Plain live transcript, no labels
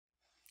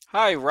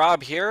Hi,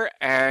 Rob here,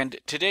 and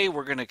today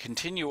we're going to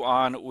continue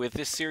on with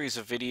this series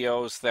of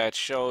videos that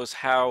shows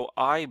how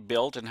I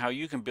built and how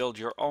you can build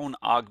your own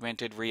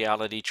augmented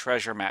reality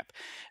treasure map.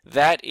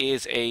 That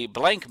is a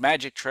blank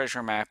magic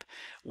treasure map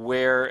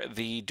where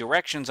the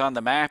directions on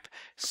the map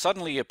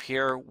suddenly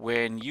appear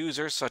when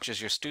users, such as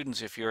your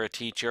students if you're a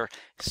teacher,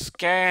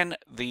 scan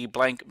the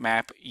blank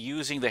map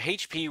using the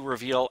HP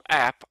Reveal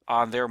app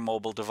on their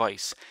mobile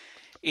device.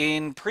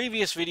 In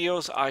previous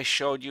videos, I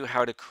showed you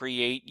how to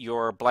create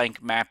your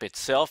blank map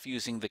itself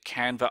using the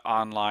Canva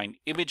online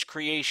image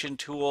creation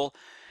tool.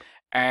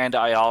 And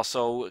I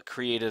also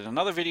created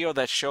another video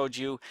that showed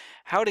you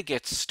how to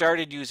get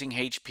started using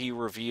HP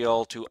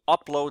Reveal to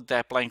upload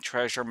that blank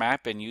treasure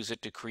map and use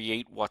it to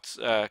create what's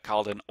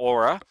called an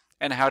aura,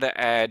 and how to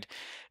add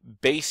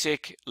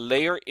basic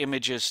layer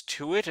images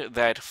to it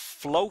that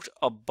float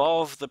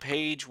above the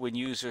page when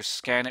users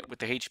scan it with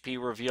the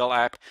HP Reveal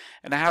app,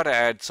 and how to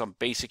add some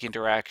basic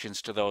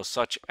interactions to those,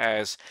 such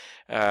as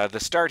the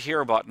Start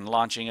Here button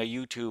launching a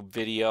YouTube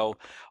video,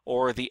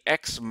 or the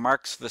X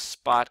marks the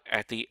spot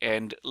at the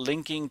end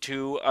linking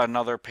to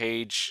another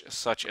page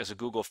such as a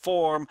Google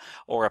form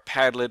or a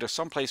Padlet or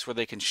someplace where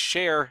they can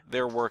share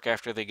their work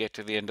after they get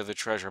to the end of the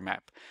treasure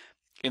map.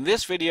 In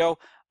this video,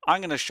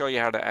 I'm going to show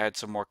you how to add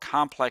some more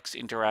complex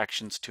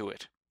interactions to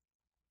it.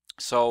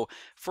 So,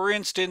 for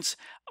instance,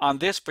 on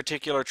this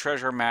particular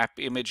treasure map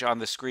image on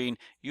the screen,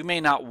 you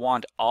may not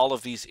want all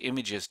of these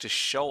images to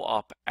show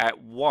up at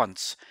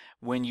once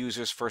when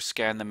users first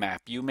scan the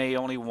map. You may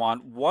only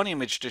want one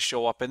image to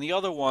show up, and the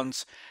other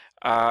ones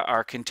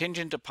are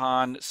contingent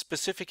upon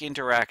specific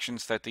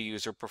interactions that the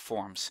user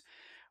performs.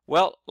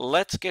 Well,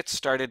 let's get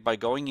started by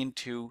going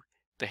into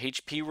the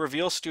HP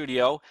Reveal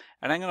Studio,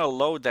 and I'm going to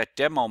load that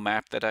demo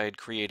map that I had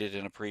created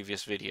in a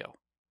previous video.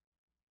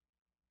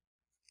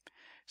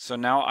 So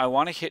now I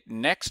want to hit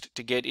next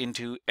to get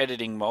into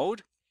editing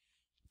mode,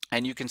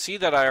 and you can see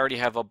that I already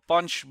have a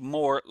bunch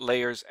more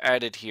layers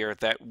added here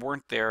that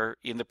weren't there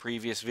in the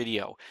previous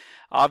video.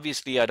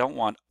 Obviously I don't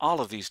want all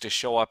of these to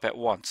show up at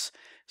once,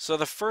 so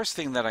the first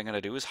thing that I'm going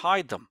to do is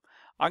hide them.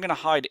 I'm going to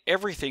hide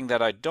everything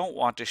that I don't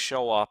want to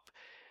show up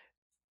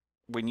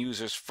when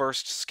users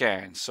first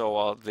scan.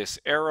 So this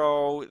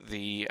arrow,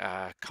 the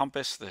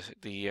compass,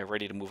 the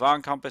ready to move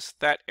on compass,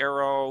 that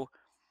arrow,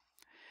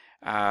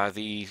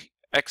 the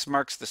X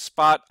marks the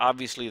spot,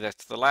 obviously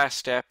that's the last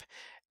step,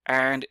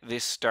 and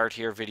this Start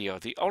Here video.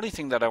 The only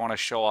thing that I want to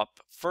show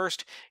up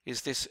first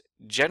is this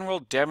general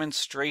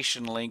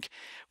demonstration link,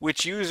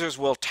 which users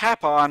will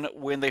tap on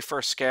when they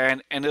first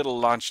scan, and it'll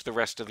launch the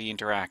rest of the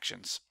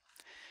interactions.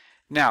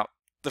 Now,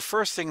 the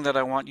first thing that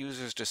I want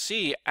users to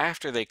see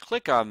after they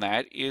click on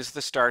that is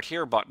the Start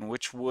Here button,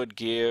 which would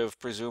give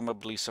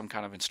presumably some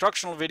kind of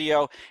instructional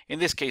video. In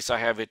this case, I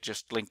have it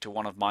just linked to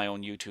one of my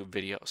own YouTube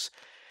videos.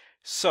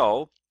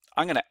 So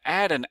I'm going to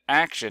add an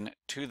action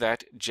to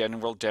that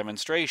general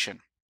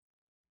demonstration.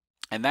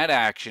 And that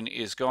action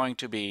is going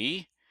to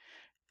be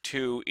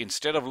to,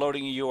 instead of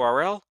loading a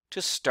URL,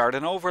 to start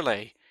an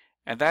overlay.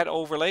 And that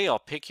overlay I'll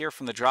pick here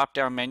from the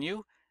drop-down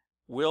menu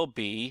will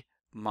be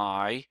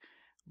my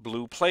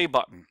blue play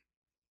button.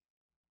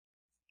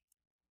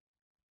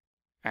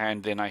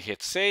 And then I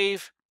hit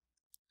save.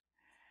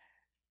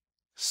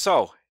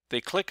 So they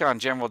click on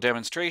general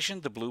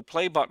demonstration, the blue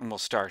play button will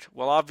start.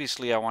 Well,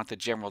 obviously I want the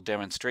general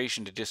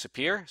demonstration to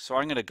disappear, so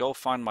I'm going to go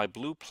find my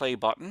blue play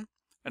button,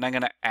 and I'm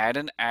going to add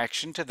an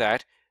action to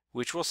that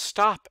which will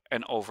stop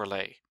an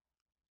overlay.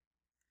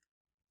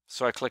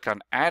 So I click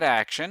on add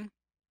action.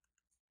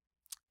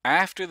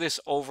 After this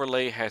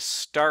overlay has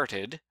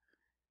started,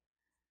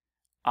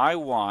 I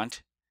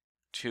want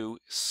to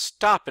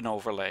stop an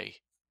overlay,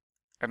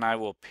 and I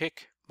will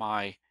pick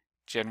my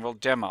general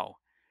demo.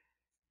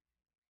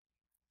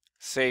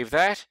 Save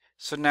that.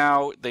 So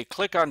now they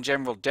click on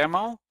general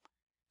demo,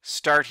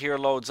 Start Here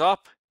loads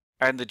up,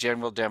 and the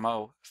general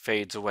demo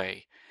fades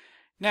away.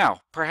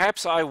 Now,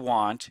 perhaps I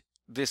want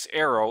this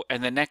arrow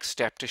and the next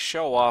step to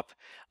show up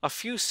a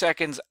few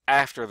seconds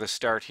after the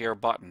Start Here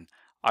button.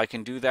 I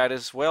can do that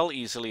as well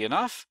easily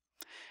enough.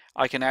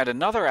 I can add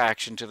another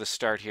action to the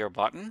Start Here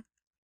button.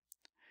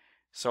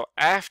 So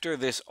after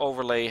this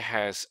overlay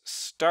has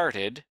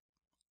started,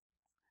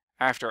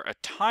 after a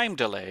time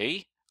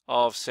delay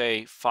of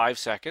say 5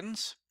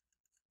 seconds,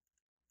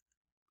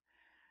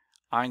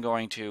 I'm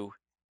going to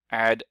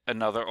add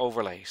another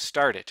overlay.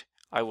 Start it.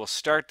 I will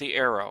start the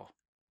arrow.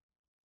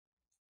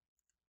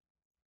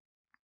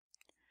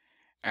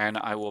 And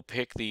I will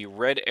pick the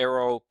red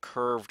arrow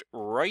curved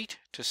right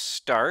to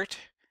start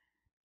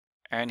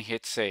and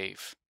hit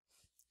save.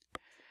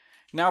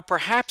 Now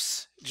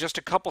perhaps just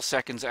a couple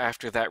seconds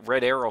after that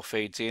red arrow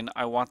fades in,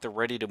 I want the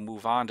ready to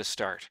move on to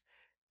start.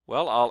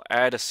 Well, I'll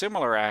add a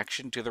similar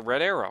action to the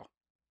red arrow.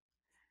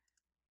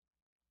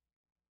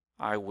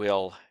 I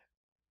will,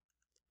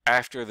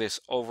 after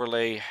this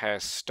overlay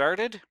has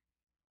started,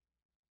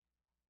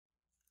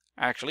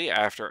 actually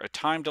after a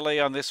time delay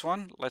on this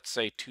one, let's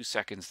say 2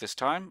 seconds this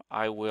time,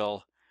 I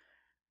will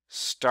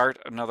start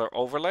another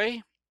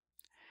overlay,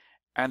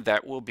 and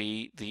that will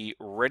be the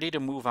ready to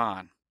move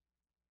on.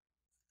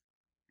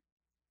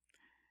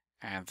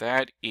 And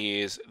that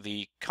is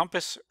the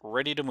compass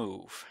ready to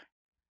move.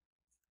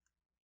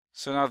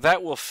 So now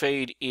that will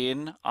fade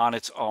in on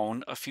its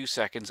own a few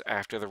seconds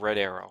after the red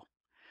arrow.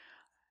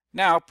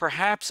 Now,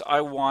 perhaps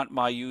I want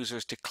my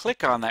users to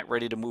click on that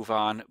ready to move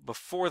on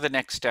before the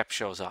next step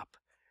shows up.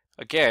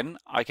 Again,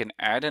 I can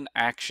add an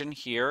action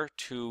here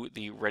to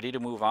the ready to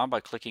move on by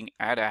clicking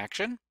Add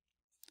Action.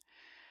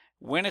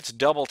 When it's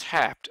double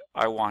tapped,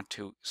 I want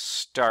to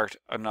start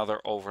another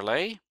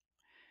overlay.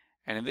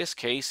 And in this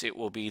case, it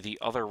will be the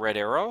other red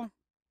arrow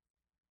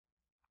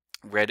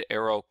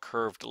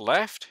curved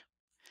left.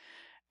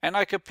 And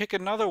I could pick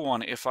another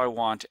one if I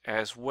want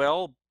as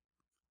well,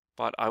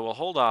 but I will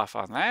hold off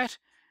on that.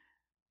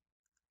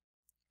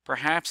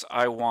 Perhaps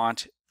I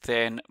want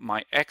then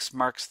my X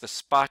marks the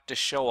spot to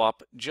show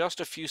up just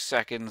a few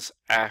seconds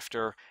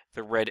after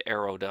the red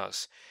arrow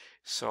does.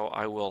 So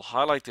I will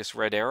highlight this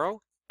red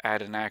arrow,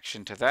 add an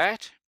action to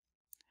that.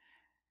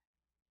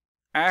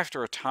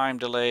 After a time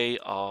delay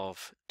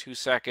of 2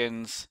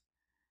 seconds,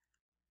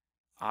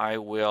 I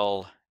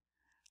will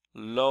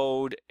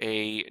load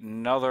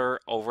another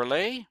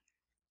overlay,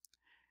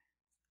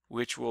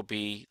 which will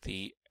be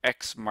the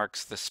X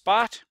marks the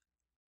spot.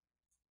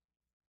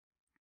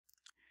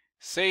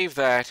 Save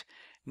that.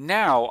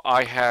 Now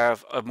I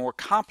have a more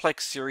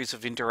complex series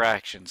of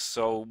interactions.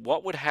 So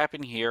what would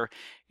happen here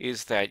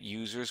is that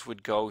users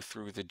would go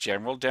through the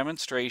general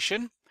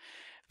demonstration.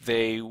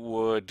 They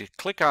would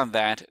click on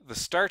that. The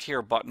Start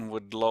Here button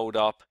would load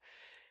up.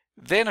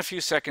 Then a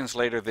few seconds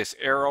later, this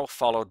arrow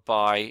followed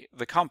by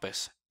the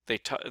compass.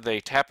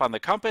 They tap on the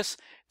compass,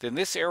 then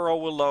this arrow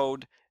will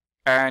load,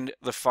 and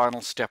the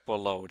final step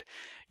will load.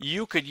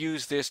 You could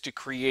use this to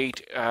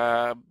create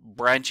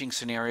branching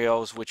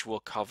scenarios, which we'll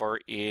cover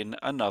in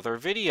another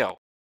video.